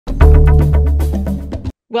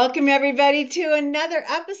Welcome, everybody, to another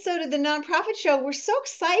episode of the Nonprofit Show. We're so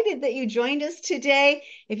excited that you joined us today.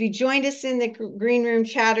 If you joined us in the green room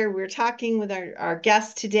chatter, we're talking with our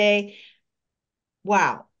guest today.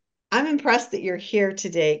 Wow, I'm impressed that you're here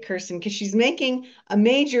today, Kirsten, because she's making a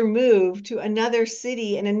major move to another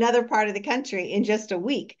city in another part of the country in just a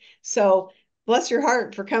week. So bless your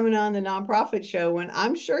heart for coming on the Nonprofit Show when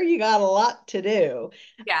I'm sure you got a lot to do.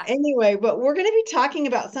 Yeah. Anyway, but we're going to be talking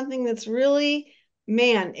about something that's really,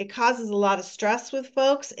 man, it causes a lot of stress with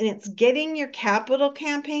folks, and it's getting your capital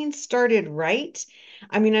campaign started right.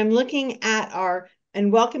 I mean, I'm looking at our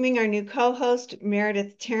and welcoming our new co-host,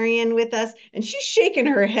 Meredith Terrian, with us, and she's shaking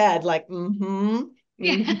her head like, mm-hmm.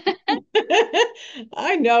 Yeah. Mm-hmm.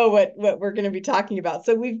 I know what we're going to be talking about.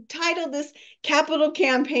 So we've titled this Capital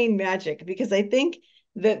Campaign Magic because I think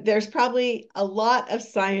that there's probably a lot of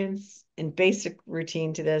science and basic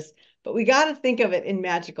routine to this, but we got to think of it in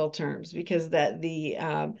magical terms because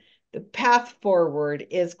the path forward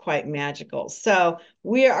is quite magical. So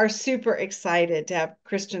we are super excited to have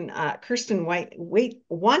Kirsten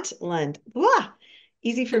Wantland, blah,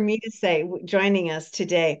 easy for me to say, joining us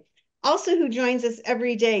today. Also, who joins us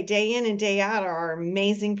every day in and day out, are our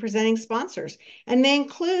amazing presenting sponsors, and they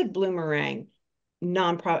include Bloomerang,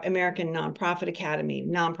 American Nonprofit Academy,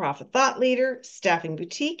 Nonprofit Thought Leader, Staffing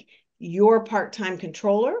Boutique, Your Part-Time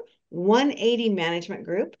Controller, 180 Management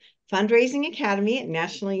Group, Fundraising Academy at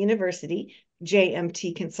National University,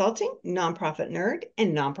 JMT Consulting, Nonprofit Nerd,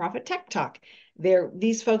 and Nonprofit Tech Talk.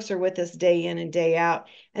 These folks are with us day in and day out,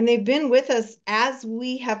 and they've been with us as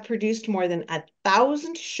we have produced more than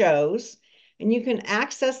 1,000 shows, and you can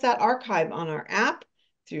access that archive on our app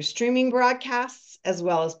through streaming broadcasts as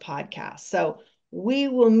well as podcasts. So we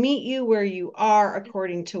will meet you where you are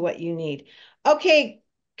according to what you need. Okay,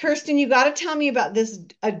 Kirsten, you got to tell me about this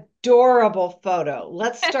adorable photo.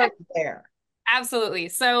 Let's start there. Absolutely.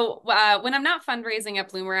 So when I'm not fundraising at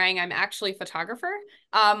Bloomerang, I'm actually a photographer.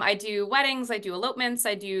 I do weddings, I do elopements,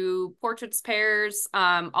 I do portraits, pairs,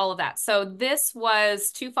 all of that. So this was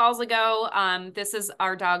 2 falls ago. This is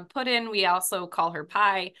our dog Puddin. We also call her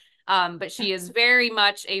Pie, but she is very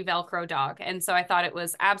much a Velcro dog. And so I thought it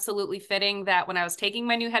was absolutely fitting that when I was taking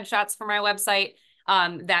my new headshots for my website,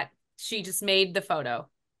 that she just made the photo.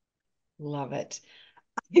 Love it.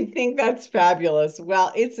 I think that's fabulous.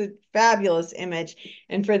 Well, it's a fabulous image.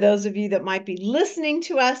 And for those of you that might be listening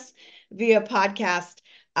to us via podcast,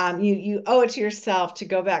 you owe it to yourself to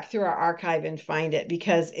go back through our archive and find it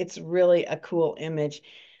because it's really a cool image.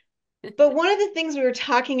 But one of the things we were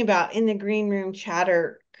talking about in the green room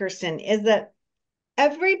chatter, Kirsten, is that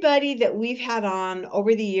everybody that we've had on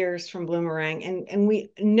over the years from Bloomerang, and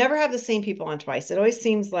we never have the same people on twice. It always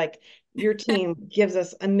seems like your team gives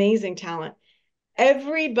us amazing talent.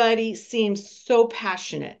 Everybody seems so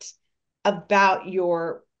passionate about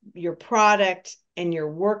your product and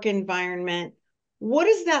your work environment. What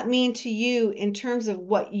does that mean to you in terms of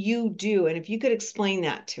what you do? And if you could explain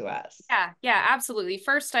that to us. Yeah, absolutely.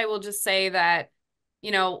 First, I will just say that,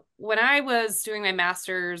 when I was doing my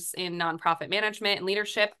master's in nonprofit management and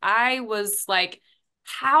leadership, I was like,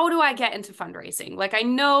 how do I get into fundraising? Like, I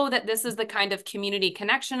know that this is the kind of community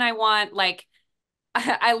connection I want. Like,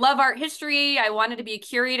 I love art history. I wanted to be a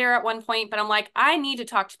curator at one point, but I'm like, I need to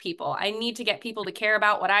talk to people. I need to get people to care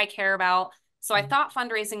about what I care about. So I thought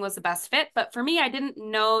fundraising was the best fit. But for me, I didn't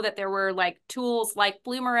know that there were like tools like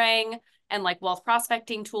Bloomerang and like wealth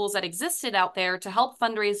prospecting tools that existed out there to help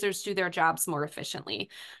fundraisers do their jobs more efficiently.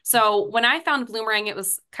 So when I found Bloomerang, it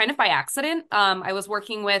was kind of by accident. I was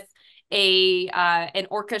working with an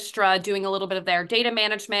orchestra doing a little bit of their data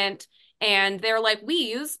management, and they're like, we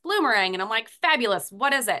use Bloomerang. And I'm like, fabulous.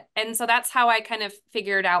 What is it? And so that's how I kind of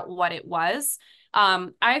figured out what it was.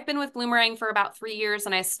 I've been with Bloomerang for about 3 years,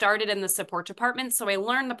 and I started in the support department. So I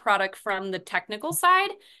learned the product from the technical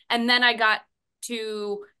side. And then I got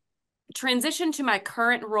to transition to my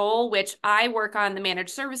current role, which I work on the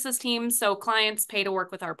managed services team. So clients pay to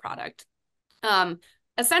work with our product. Um,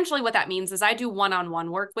 Essentially, what that means is I do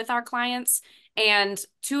one-on-one work with our clients. And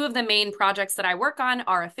two of the main projects that I work on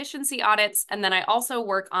are efficiency audits. And then I also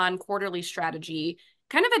work on quarterly strategy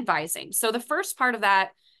kind of advising. So the first part of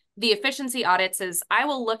that, the efficiency audits, is I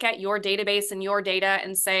will look at your database and your data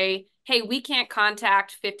and say, hey, we can't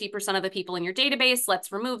contact 50% of the people in your database.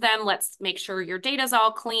 Let's remove them. Let's make sure your data's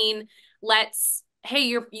all clean. Hey,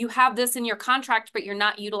 you have this in your contract, but you're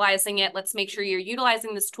not utilizing it. Let's make sure you're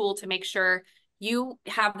utilizing this tool to make sure you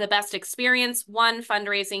have the best experience. One,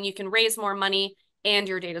 fundraising, you can raise more money, and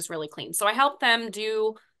your data is really clean. So I help them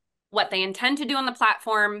do what they intend to do on the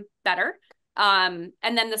platform better. And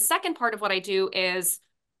then the second part of what I do is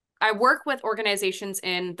I work with organizations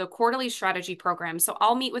in the quarterly strategy program. So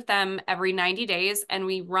I'll meet with them every 90 days and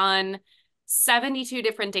we run 72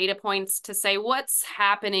 different data points to say what's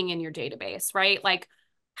happening in your database, right? Like,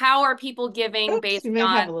 how are people giving Oops, based you might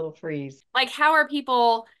on, have a little freeze. like, how are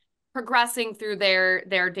people progressing through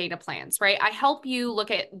their data plans, right? I help you look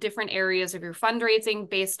at different areas of your fundraising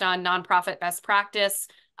based on nonprofit best practice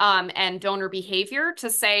and donor behavior to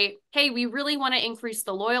say, hey, we really want to increase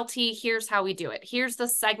the loyalty. Here's how we do it. Here's the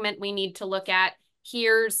segment we need to look at.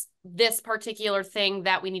 Here's this particular thing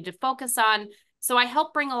that we need to focus on. So I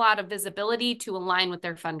help bring a lot of visibility to align with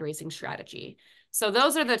their fundraising strategy. So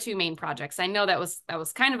those are the two main projects. I know that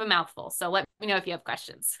was kind of a mouthful. So let me know if you have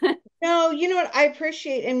questions. No, you know what I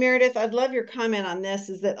appreciate, and Meredith, I'd love your comment on this,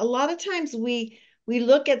 is that a lot of times we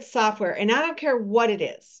look at software, and I don't care what it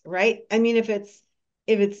is, right? I mean, if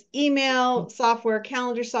it's email software,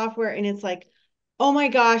 calendar software, and it's like, oh my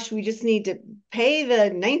gosh, we just need to pay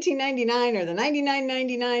the 19.99 or the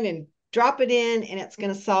 99.99 and drop it in, and it's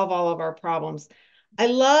going to solve all of our problems. I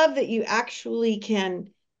love that you actually can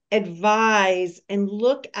advise and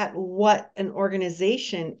look at what an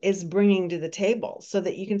organization is bringing to the table so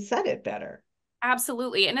that you can set it better.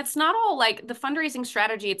 Absolutely. And it's not all like the fundraising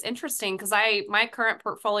strategy. It's interesting because my current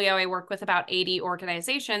portfolio, I work with about 80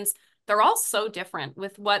 organizations. They're all so different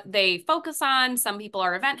with what they focus on. Some people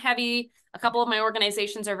are event heavy. A couple of my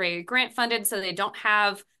organizations are very grant funded, so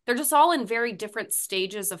they're just all in very different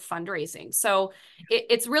stages of fundraising. So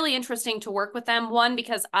it's really interesting to work with them. One,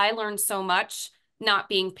 because I learned so much not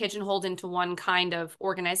being pigeonholed into one kind of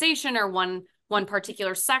organization or one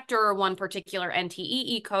particular sector or one particular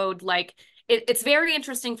NTEE code. Like it's very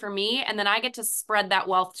interesting for me. And then I get to spread that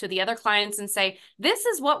wealth to the other clients and say, this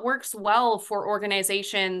is what works well for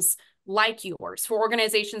organizations like yours, for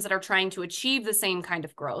organizations that are trying to achieve the same kind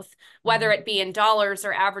of growth, whether it be in dollars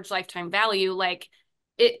or average lifetime value. Like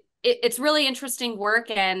it's really interesting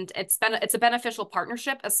work, and it's a beneficial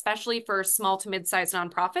partnership, especially for small to mid-sized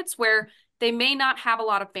nonprofits where they may not have a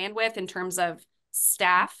lot of bandwidth in terms of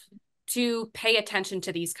staff to pay attention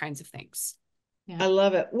to these kinds of things. Yeah. I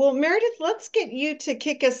love it. Well, Meredith, let's get you to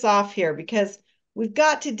kick us off here because we've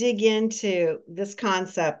got to dig into this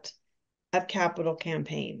concept of capital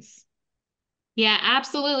campaigns. Yeah,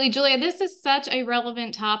 absolutely. Julia, this is such a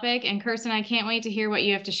relevant topic. And Kirsten, I can't wait to hear what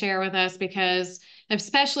you have to share with us because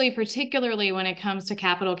especially particularly when it comes to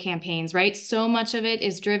capital campaigns, right? So much of it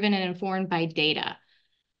is driven and informed by data.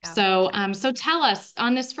 Yeah. So tell us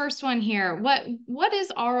on this first one here, what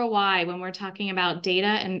is ROI when we're talking about data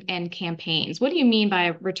and campaigns? What do you mean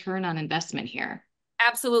by return on investment here?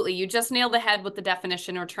 Absolutely. You just nailed the head with the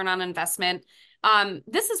definition, return on investment.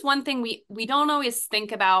 This is one thing we don't always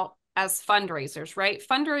think about as fundraisers, right?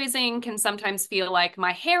 Fundraising can sometimes feel like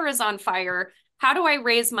my hair is on fire. How do I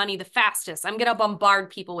raise money the fastest? I'm going to bombard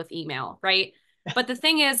people with email, right? But the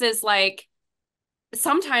thing is like,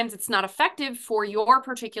 sometimes it's not effective for your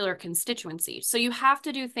particular constituency. So you have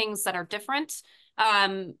to do things that are different.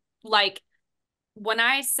 Like when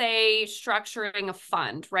I say structuring a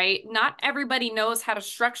fund, right? Not everybody knows how to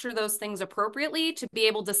structure those things appropriately to be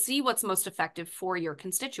able to see what's most effective for your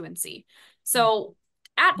constituency. So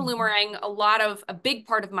at Bloomerang, a big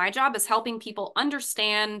part of my job is helping people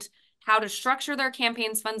understand how to structure their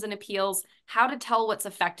campaigns, funds, and appeals, how to tell what's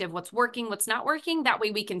effective, what's working, what's not working. That way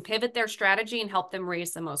we can pivot their strategy and help them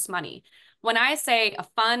raise the most money. When I say a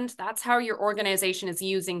fund, that's how your organization is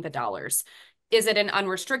using the dollars. Is it an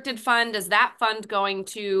unrestricted fund? Is that fund going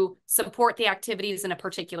to support the activities in a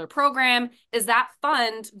particular program? Is that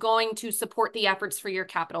fund going to support the efforts for your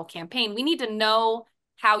capital campaign? We need to know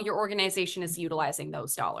how your organization is utilizing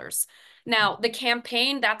those dollars. Now, the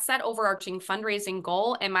campaign, that's that overarching fundraising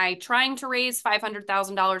goal. Am I trying to raise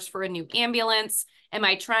 $500,000 for a new ambulance? Am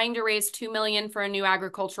I trying to raise $2 million for a new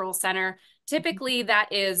agricultural center? Typically, that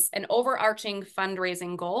is an overarching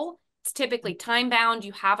fundraising goal. It's typically time-bound.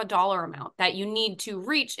 You have a dollar amount that you need to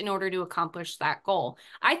reach in order to accomplish that goal.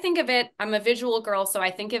 I think of it, I'm a visual girl, so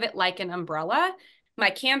I think of it like an umbrella.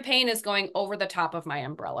 My campaign is going over the top of my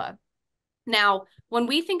umbrella. Now, when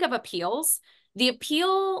we think of appeals, the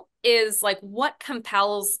appeal is like what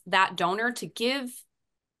compels that donor to give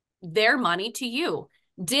their money to you.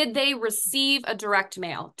 Did they receive a direct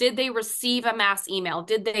mail? Did they receive a mass email?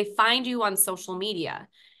 Did they find you on social media?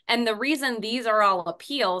 And the reason these are all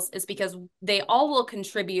appeals is because they all will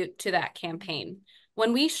contribute to that campaign.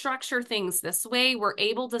 When we structure things this way, we're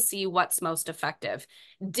able to see what's most effective.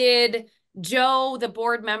 Did Joe, the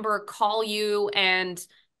board member, call you and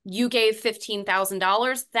you gave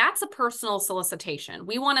 $15,000? That's a personal solicitation.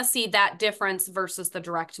 We want to see that difference versus the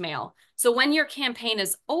direct mail. So when your campaign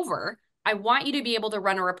is over, I want you to be able to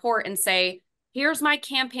run a report and say, here's my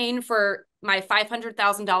campaign for my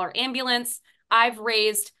 $500,000 ambulance. I've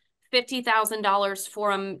raised $50,000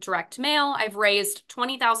 from direct mail. I've raised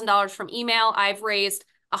 $20,000 from email. I've raised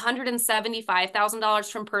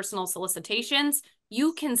 $175,000 from personal solicitations.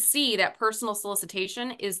 You can see that personal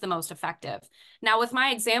solicitation is the most effective. Now, with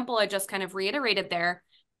my example, I just kind of reiterated there,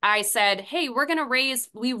 I said, hey, we're going to raise,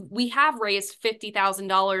 we have raised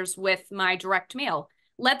 $50,000 with my direct mail.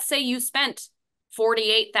 Let's say you spent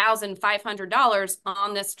 $48,500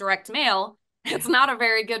 on this direct mail. It's not a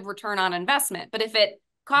very good return on investment. But if it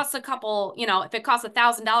costs a couple, if it costs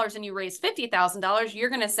 $1,000 and you raise $50,000, you're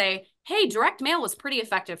going to say, hey, direct mail was pretty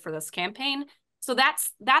effective for this campaign. So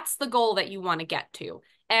that's the goal that you want to get to.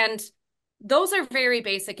 And those are very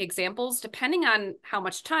basic examples. Depending on how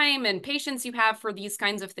much time and patience you have for these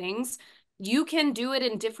kinds of things, you can do it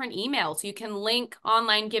in different emails. You can link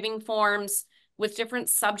online giving forms with different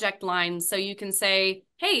subject lines. So you can say,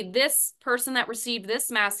 hey, this person that received this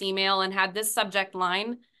mass email and had this subject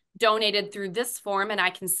line donated through this form, and I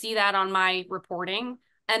can see that on my reporting.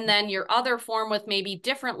 And then your other form with maybe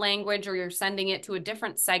different language, or you're sending it to a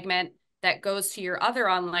different segment that goes to your other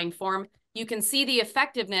online form, you can see the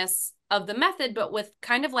effectiveness of the method, but with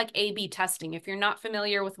kind of like A/B testing. If you're not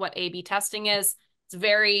familiar with what A/B testing is,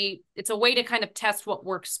 it's a way to kind of test what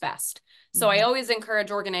works best. So I always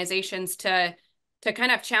encourage organizations to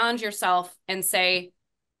kind of challenge yourself and say,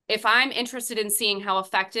 if I'm interested in seeing how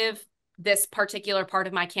effective this particular part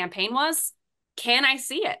of my campaign was, can I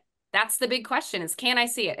see it? That's the big question, is can I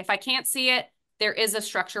see it? If I can't see it, there is a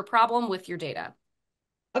structure problem with your data.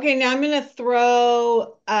 Okay, now I'm going to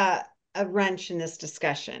throw a wrench in this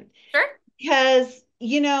discussion. Sure. Because,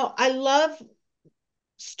 I love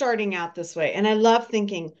starting out this way. And I love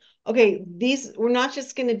thinking, okay, we're not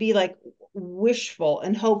just going to be like wishful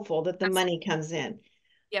and hopeful that the money comes in.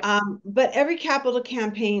 Yep. But every capital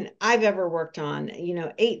campaign I've ever worked on,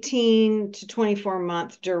 18 to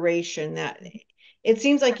 24-month duration, that it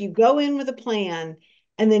seems like you go in with a plan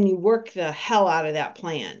and then you work the hell out of that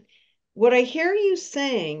plan. What I hear you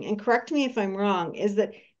saying, and correct me if I'm wrong, is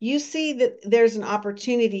that you see that there's an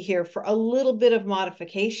opportunity here for a little bit of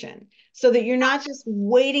modification, so that you're not just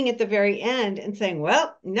waiting at the very end and saying,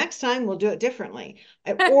 well, next time we'll do it differently.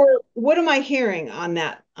 Or what am I hearing on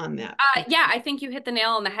that? Yeah, I think you hit the nail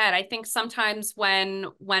on the head. I think sometimes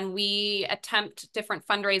when we attempt different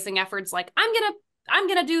fundraising efforts, like I'm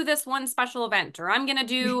gonna do this one special event, or I'm gonna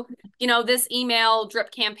do, this email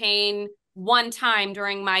drip campaign one time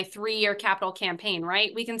during my 3-year capital campaign,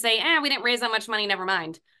 right? We can say, we didn't raise that much money, never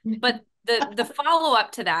mind. But the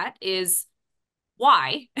follow-up to that is,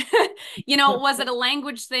 why? Was it a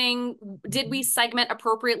language thing? Did we segment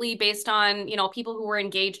appropriately based on, people who were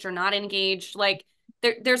engaged or not engaged? Like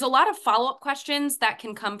there's a lot of follow-up questions that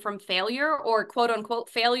can come from failure, or quote unquote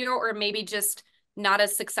failure, or maybe just not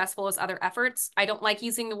as successful as other efforts. I don't like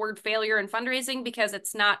using the word failure in fundraising because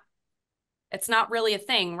it's not really a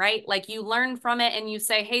thing, right? Like you learn from it and you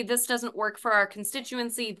say, hey, this doesn't work for our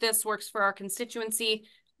constituency. This works for our constituency.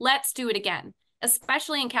 Let's do it again,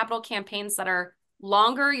 especially in capital campaigns that are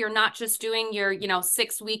longer. You're not just doing your,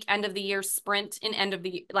 6-week end of the year sprint and end of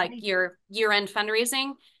the, your year-end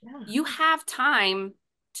fundraising. Yeah. You have time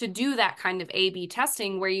to do that kind of A/B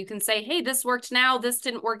testing where you can say, hey, this worked now, this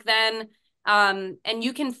didn't work then. And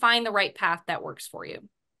you can find the right path that works for you.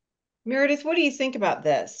 Meredith, what do you think about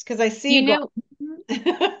this? Because I see you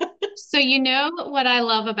So, what I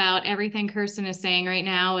love about everything Kirsten is saying right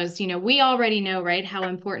now is, we already know, right, how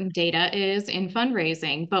important data is in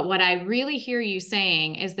fundraising. But what I really hear you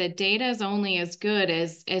saying is that data is only as good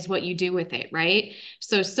as what you do with it, right?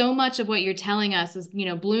 So much of what you're telling us is,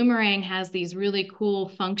 Bloomerang has these really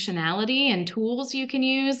cool functionality and tools you can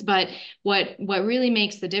use. But what really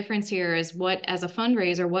makes the difference here is as a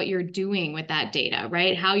fundraiser, what you're doing with that data,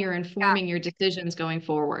 right? How you're informing your decisions going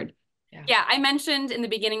forward. Yeah, I mentioned in the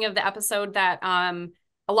beginning of the episode that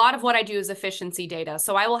a lot of what I do is efficiency data.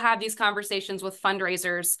 So I will have these conversations with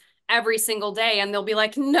fundraisers every single day, and they'll be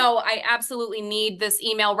like, no, I absolutely need this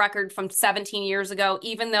email record from 17 years ago,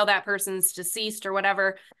 even though that person's deceased or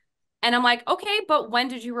whatever. And I'm like, okay, but when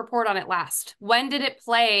did you report on it last? When did it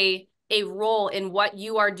play a role in what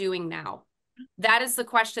you are doing now? That is the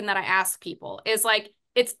question that I ask people, is like,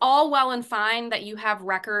 it's all well and fine that you have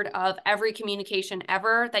record of every communication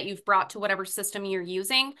ever that you've brought to whatever system you're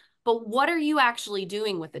using, but what are you actually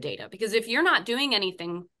doing with the data? Because if you're not doing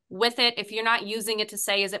anything with it, if you're not using it to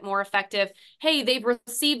say, is it more effective? Hey, they've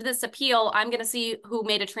received this appeal. I'm going to see who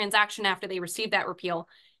made a transaction after they received that appeal.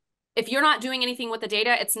 If you're not doing anything with the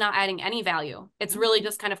data, it's not adding any value. It's really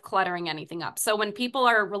just kind of cluttering anything up. So when people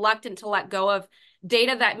are reluctant to let go of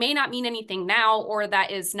data that may not mean anything now, or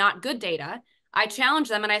that is not good data, I challenge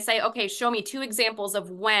them and I say, okay, show me 2 examples of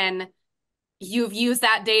when you've used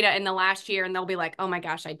that data in the last year, and they'll be like, oh my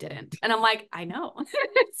gosh, I didn't. And I'm like, I know.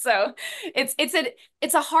 So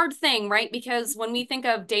it's a hard thing, right? Because when we think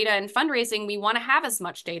of data and fundraising, we want to have as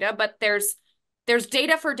much data, but there's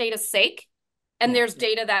data for data's sake, and there's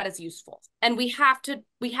data that is useful. And we have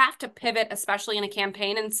to pivot, especially in a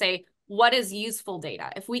campaign, and say, what is useful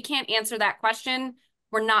data? If we can't answer that question,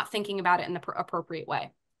 we're not thinking about it in the appropriate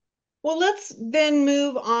way. Well, let's then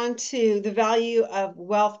move on to the value of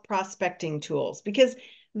wealth prospecting tools, because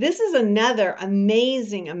this is another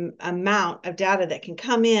amazing amount of data that can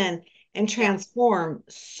come in and transform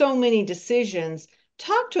so many decisions.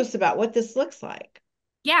 Talk to us about what this looks like.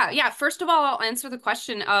 Yeah. First of all, I'll answer the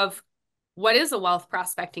question of what is a wealth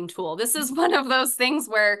prospecting tool? This is one of those things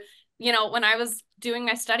where, when I was doing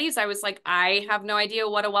my studies, I was like, I have no idea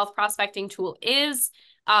what a wealth prospecting tool is.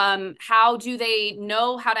 How do they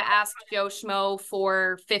know how to ask Joe Schmo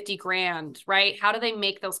for 50 grand, right? How do they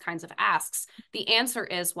make those kinds of asks? The answer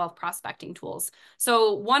is wealth prospecting tools.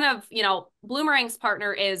 So one of, Bloomerang's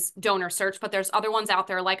partner is donor search, but there's other ones out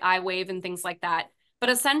there like iWave and things like that. But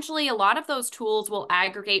essentially, a lot of those tools will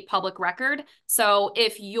aggregate public record. So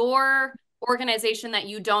if your organization that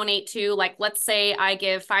you donate to, like let's say I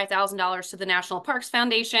give $5,000 to the National Parks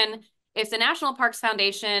Foundation, if the National Parks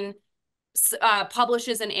Foundation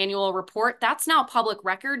publishes an annual report, that's now public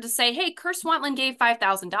record to say, hey, Kirsten Wantland gave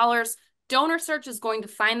 $5,000. Donor search is going to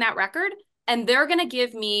find that record, and they're going to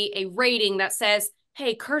give me a rating that says,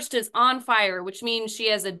 hey, Kirsten is on fire, which means she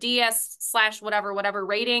has a DS/whatever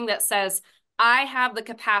rating that says, I have the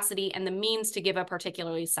capacity and the means to give a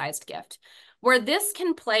particularly sized gift. Where this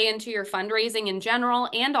can play into your fundraising in general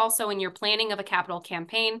and also in your planning of a capital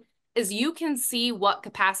campaign is you can see what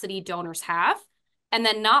capacity donors have and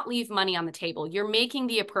then not leave money on the table. You're making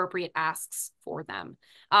the appropriate asks for them,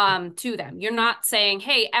 to them. You're not saying,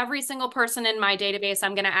 hey, every single person in my database,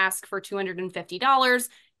 I'm going to ask for $250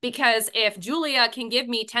 because if Julia can give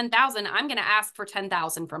me 10,000, I'm going to ask for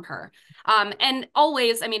 10,000 from her. And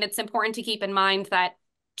always, it's important to keep in mind that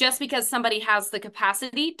just because somebody has the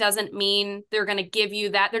capacity doesn't mean they're going to give you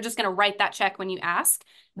that. They're just going to write that check when you ask.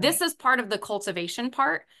 Right. This is part of the cultivation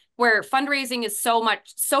part, where fundraising is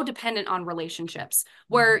so dependent on relationships,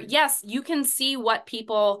 where yes, you can see what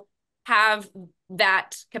people have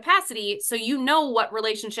that capacity, so you know what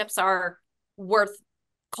relationships are worth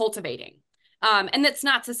cultivating. And that's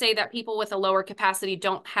not to say that people with a lower capacity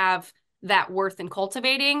don't have that worth in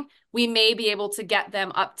cultivating. We may be able to get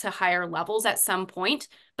them up to higher levels at some point,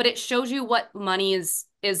 but it shows you what money is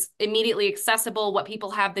immediately accessible, what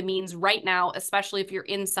people have the means right now, especially if you're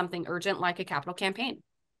in something urgent like a capital campaign.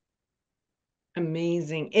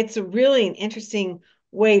 Amazing. It's really an interesting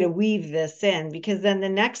way to weave this in, because then the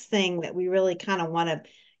next thing that we really kind of want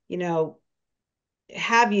to,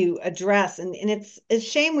 have you address, and it's a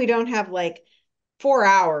shame we don't have like 4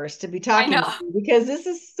 hours to be talking to you, because this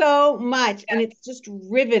is so much and it's just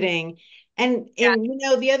riveting. And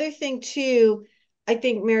the other thing too, I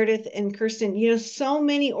think Meredith and Kirsten, so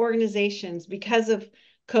many organizations, because of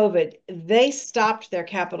COVID, they stopped their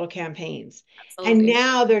capital campaigns. Absolutely. And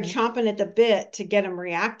now they're chomping at the bit to get them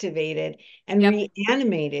reactivated and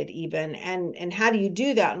reanimated even. And how do you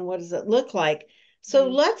do that? And what does it look like? So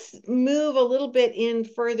let's move a little bit in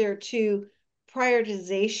further to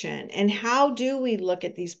prioritization, and how do we look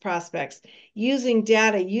at these prospects using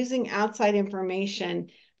data, using outside information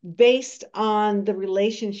based on the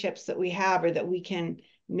relationships that we have or that we can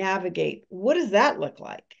navigate. What does that look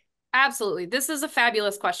like? Absolutely. This is a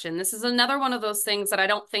fabulous question. This is another one of those things that I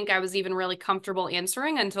don't think I was even really comfortable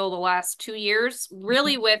answering until the last 2 years,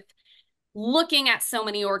 really with looking at so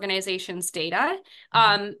many organizations' data.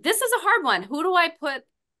 This is a hard one. Who do I put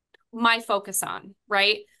my focus on,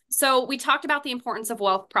 right? So we talked about the importance of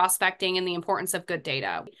wealth prospecting and the importance of good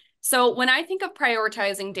data. So when I think of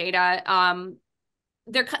prioritizing data,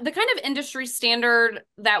 the kind of industry standard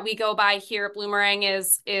that we go by here at Bloomerang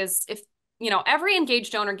is if, every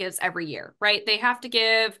engaged donor gives every year, right? They have to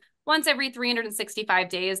give once every 365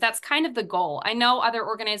 days. That's kind of the goal. I know other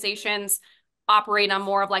organizations operate on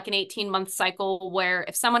more of like an 18-month cycle, where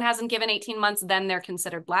if someone hasn't given 18 months, then they're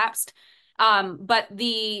considered lapsed. But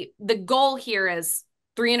the goal here is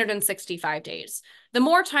 365 days. The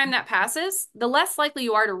more time that passes, the less likely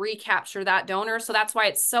you are to recapture that donor. So that's why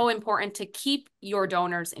it's so important to keep your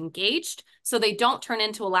donors engaged so they don't turn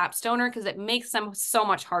into a lapsed donor, because it makes them so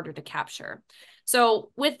much harder to capture.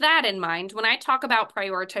 So with that in mind, when I talk about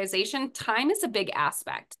prioritization, time is a big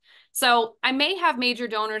aspect. So I may have major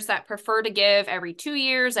donors that prefer to give every 2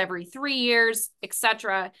 years, every 3 years,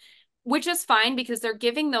 etc. which is fine because they're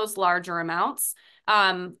giving those larger amounts.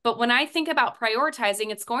 But when I think about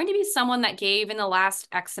prioritizing, it's going to be someone that gave in the last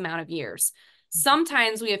X amount of years.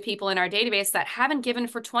 Sometimes we have people in our database that haven't given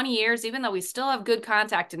for 20 years, even though we still have good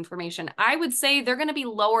contact information. I would say they're going to be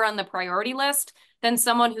lower on the priority list than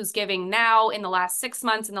someone who's giving now in the last 6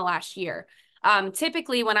 months, in the last year.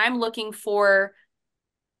 Typically, when I'm looking for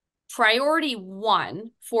priority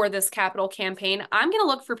one for this capital campaign, I'm going to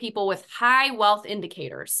look for people with high wealth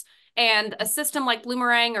indicators. And a system like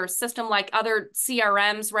Bloomerang or a system like other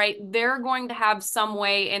CRMs, right? They're going to have some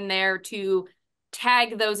way in there to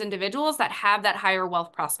tag those individuals that have that higher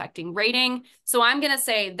wealth prospecting rating. So I'm going to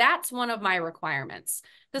say that's one of my requirements.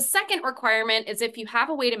 The second requirement is if you have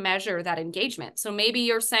a way to measure that engagement. So maybe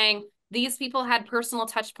you're saying, these people had personal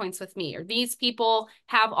touch points with me, or these people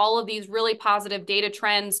have all of these really positive data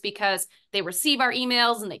trends because they receive our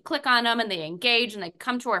emails and they click on them and they engage and they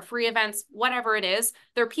come to our free events, whatever it is.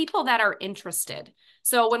 They're people that are interested.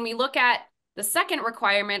 So when we look at the second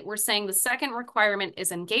requirement, we're saying the second requirement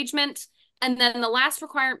is engagement. And then the last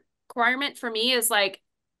requirement for me is like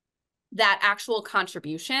that actual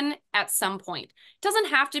contribution at some point. It doesn't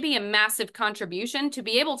have to be a massive contribution to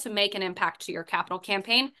be able to make an impact to your capital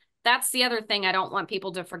campaign. That's the other thing I don't want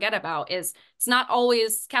people to forget about is it's not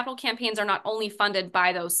always, capital campaigns are not only funded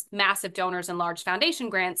by those massive donors and large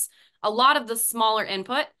foundation grants. A lot of the smaller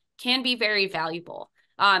input can be very valuable.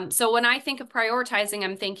 So when I think of prioritizing,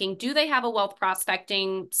 I'm thinking, do they have a wealth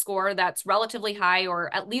prospecting score that's relatively high,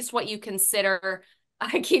 or at least what you consider,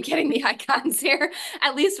 I keep getting the icons here,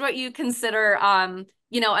 at least what you consider,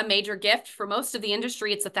 you know, a major gift. For most of the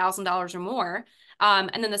industry, it's $1,000 or more.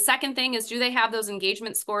 And then the second thing is, do they have those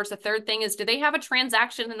engagement scores? The third thing is, do they have a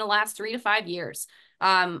transaction in the last 3 to 5 years?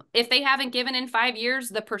 If they haven't given in 5 years,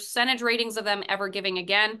 the percentage ratings of them ever giving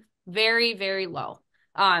again, very, very low.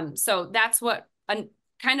 So that's what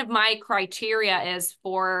kind of my criteria is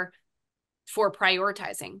for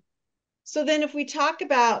prioritizing. So then if we talk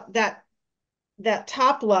about that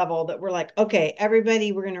top level that we're like, okay,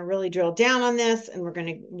 everybody, we're going to really drill down on this and we're going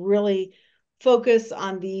to really focus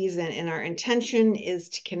on these, and our intention is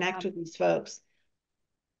to connect with these folks.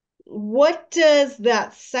 What does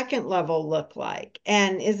that second level look like?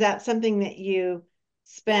 And is that something that you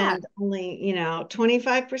spend only,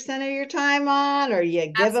 25% of your time on, or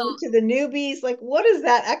you give them to the newbies? Like, what does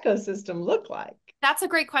that ecosystem look like? That's a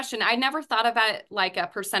great question. I never thought about it like a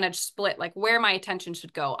percentage split, like where my attention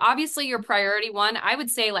should go. Obviously, your priority one, I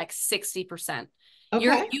would say like 60%.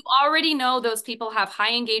 Okay. You already know those people have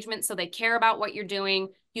high engagement, so they care about what you're doing.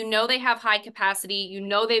 You know they have high capacity. You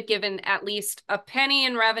know they've given at least a penny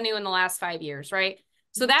in revenue in the last 5 years, right?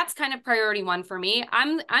 So that's kind of priority one for me.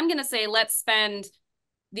 I'm going to say let's spend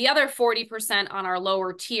the other 40% on our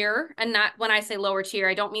lower tier. And not, when I say lower tier,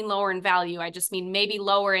 I don't mean lower in value. I just mean maybe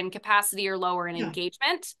lower in capacity or lower in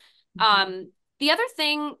engagement. The other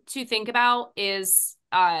thing to think about is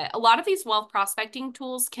a lot of these wealth prospecting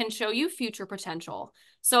tools can show you future potential.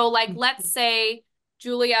 So like, let's say,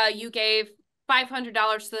 Julia, you gave $500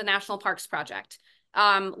 to the National Parks Project.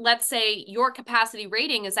 Let's say your capacity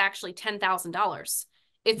rating is actually $10,000.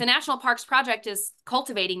 If the National Parks Project is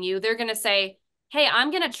cultivating you, they're going to say, hey,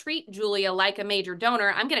 I'm going to treat Julia like a major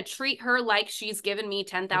donor. I'm going to treat her like she's given me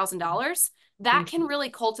 $10,000. That can really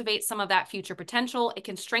cultivate some of that future potential. It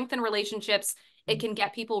can strengthen relationships. It can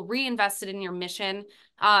get people reinvested in your mission.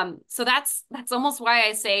 So that's almost why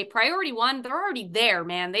I say priority one, they're already there,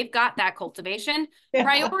 man. They've got that cultivation.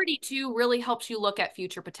 Priority two really helps you look at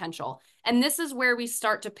future potential. And this is where we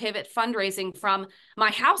start to pivot fundraising from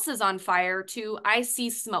my house is on fire to I see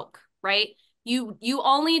smoke, right? You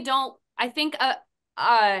only don't, I think,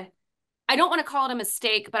 I don't want to call it a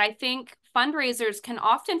mistake, but I think fundraisers can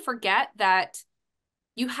often forget that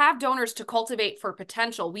you have donors to cultivate for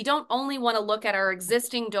potential. We don't only want to look at our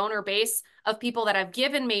existing donor base of people that have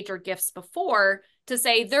given major gifts before to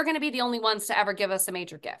say they're going to be the only ones to ever give us a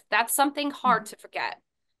major gift. That's something hard to forget.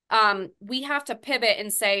 We have to pivot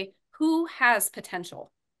and say, who has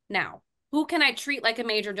potential now? Who can I treat like a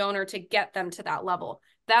major donor to get them to that level?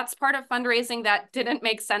 That's part of fundraising that didn't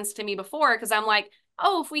make sense to me before, because I'm like,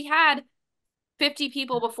 oh, if we had 50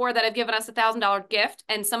 people before that have given us $1,000 gift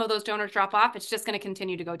and some of those donors drop off, it's just going to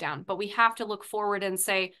continue to go down. But we have to look forward and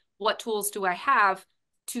say, what tools do I have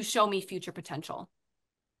to show me future potential?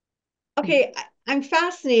 Okay, I'm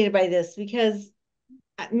fascinated by this because,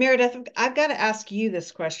 Meredith, I've got to ask you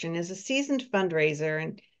this question. As a seasoned fundraiser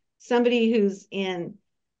and somebody who's in,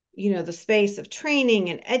 the space of training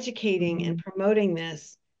and educating and promoting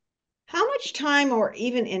this, how much time or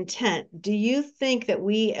even intent do you think that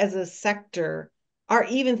we as a sector are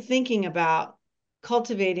even thinking about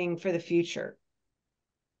cultivating for the future?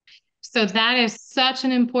 So that is such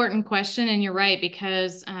an important question. And you're right,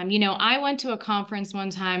 because, I went to a conference one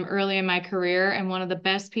time early in my career, and one of the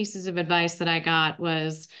best pieces of advice that I got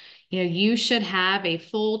was, you should have a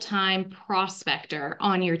full-time prospector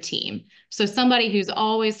on your team. So somebody who's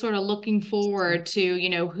always sort of looking forward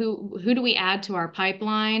to, who do we add to our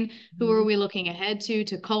pipeline? Who are we looking ahead to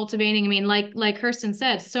cultivating? I mean, like Kirsten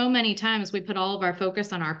said, so many times we put all of our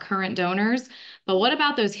focus on our current donors, but what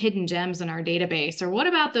about those hidden gems in our database? Or what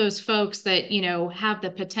about those folks that, have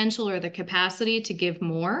the potential or the capacity to give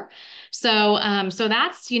more? So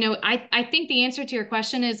that's, I think the answer to your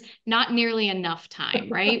question is not nearly enough time,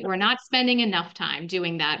 right? We're not spending enough time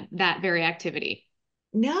doing that very activity.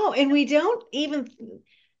 No, and we don't even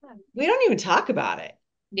talk about it.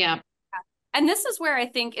 Yeah. And this is where I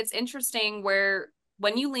think it's interesting, where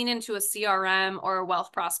when you lean into a CRM or a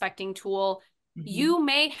wealth prospecting tool, you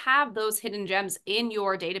may have those hidden gems in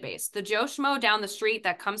your database. The Joe Schmo down the street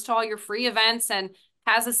that comes to all your free events and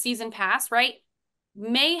has a season pass, right,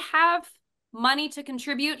 may have money to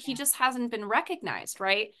contribute. He just hasn't been recognized,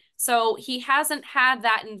 right? So he hasn't had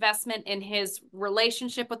that investment in his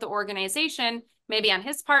relationship with the organization, maybe on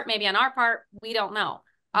his part, maybe on our part, we don't know.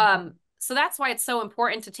 So that's why it's so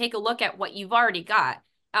important to take a look at what you've already got.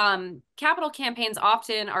 Capital campaigns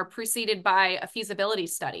often are preceded by a feasibility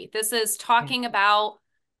study. This is talking about,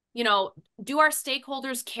 do our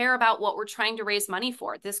stakeholders care about what we're trying to raise money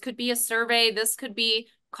for? This could be a survey. This could be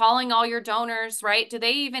calling all your donors, right? Do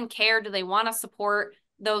they even care? Do they want to support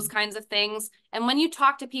those kinds of things? And when you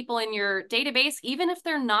talk to people in your database, even if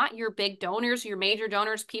they're not your big donors, your major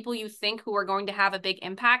donors, people you think who are going to have a big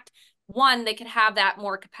impact, one, they could have that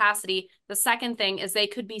more capacity. The second thing is they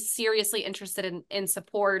could be seriously interested in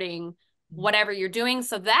supporting whatever you're doing.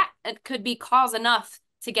 So that it could be cause enough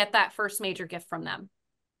to get that first major gift from them.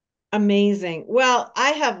 Amazing. Well,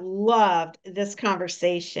 I have loved this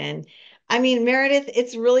conversation. I mean, Meredith,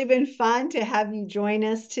 it's really been fun to have you join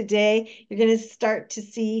us today. You're going to start to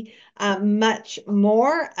see much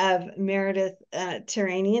more of Meredith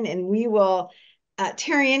Terrian, and we will,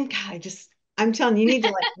 Terrian, God, I'm telling you, you need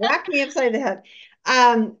to like whack me upside the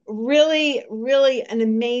head. Really, really an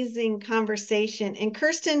amazing conversation. And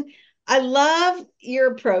Kirsten, I love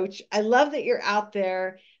your approach. I love that you're out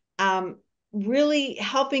there. Really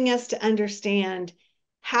helping us to understand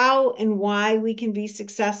how and why we can be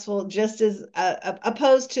successful, just as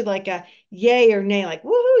opposed to like a yay or nay, like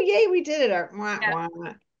woohoo, yay, we did it, or wah, wah,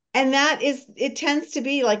 wah. And it tends to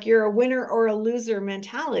be like you're a winner or a loser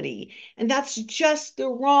mentality. And that's just the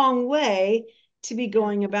wrong way to be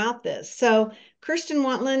going about this. So, Kirsten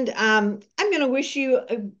Wantland, I'm going to wish you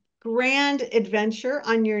a grand adventure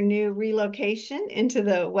on your new relocation into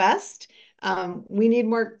the West. We need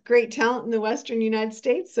more great talent in the Western United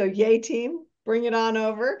States. So yay team, bring it on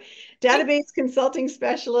over. Database consulting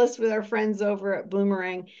specialist with our friends over at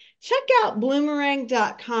Bloomerang. Check out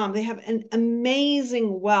bloomerang.com. They have an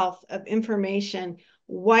amazing wealth of information,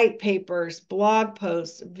 white papers, blog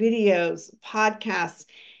posts, videos, podcasts.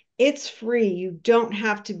 It's free. You don't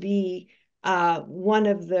have to be one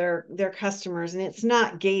of their customers, and it's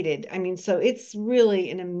not gated. I mean, so it's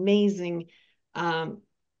really an amazing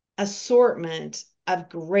assortment of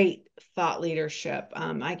great thought leadership.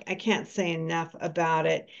 I can't say enough about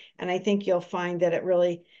it. And I think you'll find that it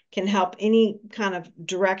really can help any kind of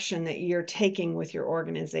direction that you're taking with your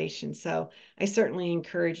organization. So I certainly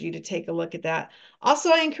encourage you to take a look at that. Also,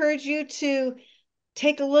 I encourage you to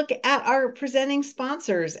take a look at our presenting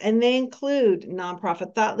sponsors, and they include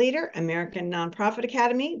Nonprofit Thought Leader, American Nonprofit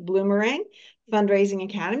Academy, Bloomerang, Fundraising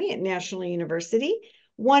Academy at National University,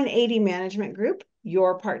 180 Management Group,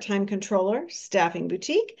 Your Part-Time Controller, Staffing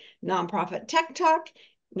Boutique, Nonprofit Tech Talk,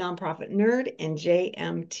 Nonprofit Nerd, and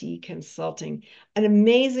JMT Consulting. An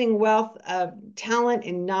amazing wealth of talent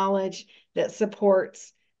and knowledge that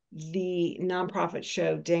supports the nonprofit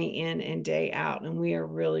show day in and day out. And we are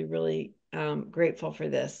really, really grateful for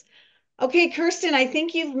this. Okay, Kirsten, I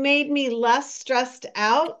think you've made me less stressed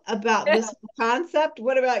out about this concept.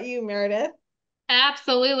 What about you, Meredith?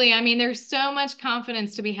 Absolutely. I mean, there's so much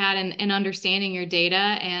confidence to be had in understanding your data,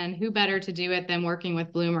 and who better to do it than working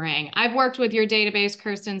with Bloomerang. I've worked with your database,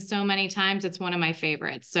 Kirsten, so many times. It's one of my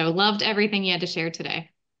favorites. So loved everything you had to share today.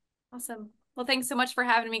 Awesome. Well, thanks so much for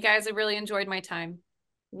having me, guys. I really enjoyed my time.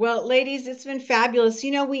 Well, ladies, it's been fabulous.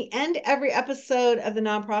 We end every episode of the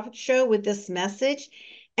Nonprofit Show with this message.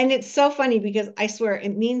 And it's so funny because I swear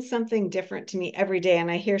it means something different to me every day,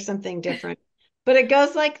 and I hear something different. But it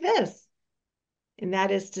goes like this, and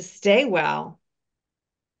that is to stay well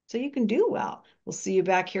so you can do well. We'll see you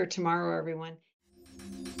back here tomorrow, everyone.